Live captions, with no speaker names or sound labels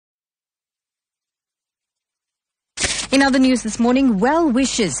In other news this morning, well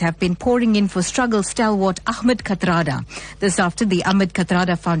wishes have been pouring in for struggle stalwart Ahmed Kathrada. This after the Ahmed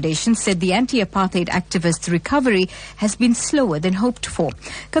Kathrada Foundation said the anti-apartheid activist's recovery has been slower than hoped for.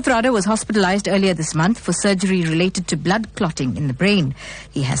 Kathrada was hospitalized earlier this month for surgery related to blood clotting in the brain.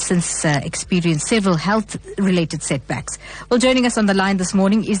 He has since experienced several health-related setbacks. Well, joining us on the line this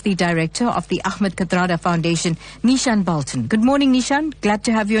morning is the director of the Ahmed Kathrada Foundation, Nishan Bolton. Good morning, Nishan. Glad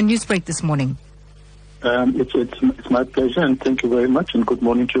to have you on Newsbreak this morning. It's my pleasure, and thank you very much, and good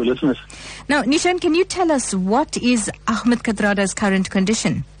morning to your listeners. Now, Nishan, can you tell us what is Ahmed Kathrada's current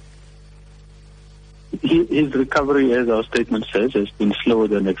condition? His recovery, as our statement says, has been slower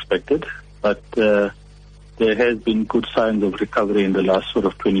than expected, but there has been good signs of recovery in the last sort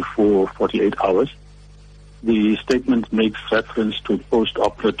of 24 or 48 hours. The statement makes reference to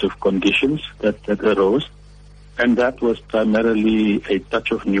post-operative conditions that arose, and that was primarily a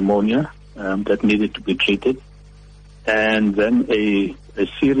touch of pneumonia that needed to be treated, and then a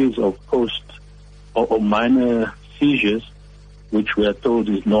series of post or minor seizures, which we are told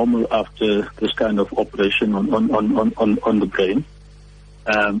is normal after this kind of operation on the brain.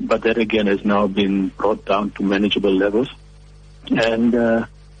 But that again has now been brought down to manageable levels, and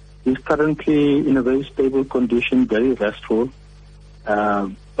he's currently in a very stable condition, very restful,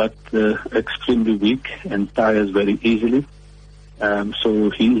 but extremely weak and tires very easily.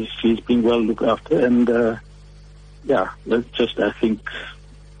 So he's being well looked after, and let's just, I think,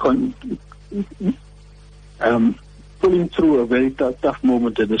 pulling through a very tough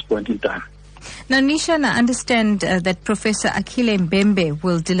moment at this point in time. Now, Nishan, I understand that Professor Akile Mbembe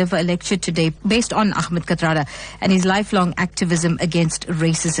will deliver a lecture today based on Ahmed Kathrada and his lifelong activism against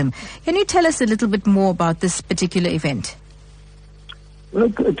racism. Can you tell us a little bit more about this particular event? Well,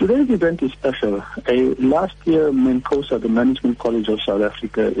 today's event is special. Last year, Menkosa, the Management College of South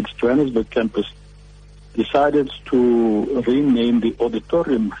Africa, its Johannesburg campus, decided to rename the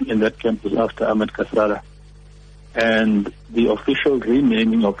auditorium in that campus after Ahmed Kathrada. And the official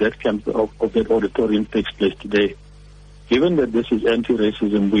renaming of that of that auditorium takes place today. Given that this is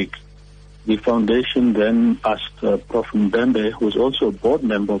Anti-Racism Week, the foundation then asked Prof. Mbembe, who is also a board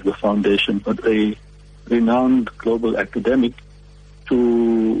member of the foundation, but a renowned global academic,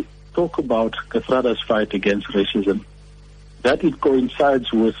 to talk about Kathrada's fight against racism. That it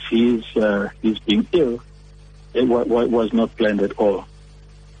coincides with his being ill, it was not planned at all.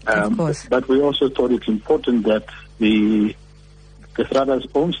 Of course. But we also thought it's important that the Kathrada's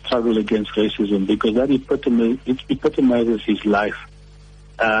own struggle against racism, because that epitomizes his life,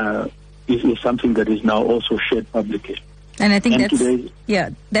 is something that is now also shared publicly. And I think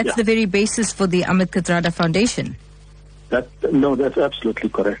that's the very basis for the Ahmed Kathrada Foundation. That's absolutely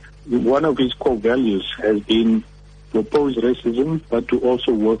correct. One of his core values has been to oppose racism, but to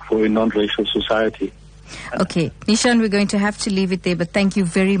also work for a non-racial society. Okay, Nishan, we're going to have to leave it there, but thank you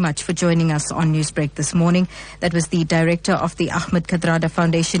very much for joining us on Newsbreak this morning. That was the director of the Ahmed Kathrada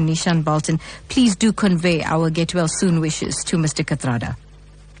Foundation, Nishan Bolton. Please do convey our get well soon wishes to Mr. Kathrada.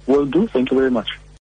 Will do. Thank you very much.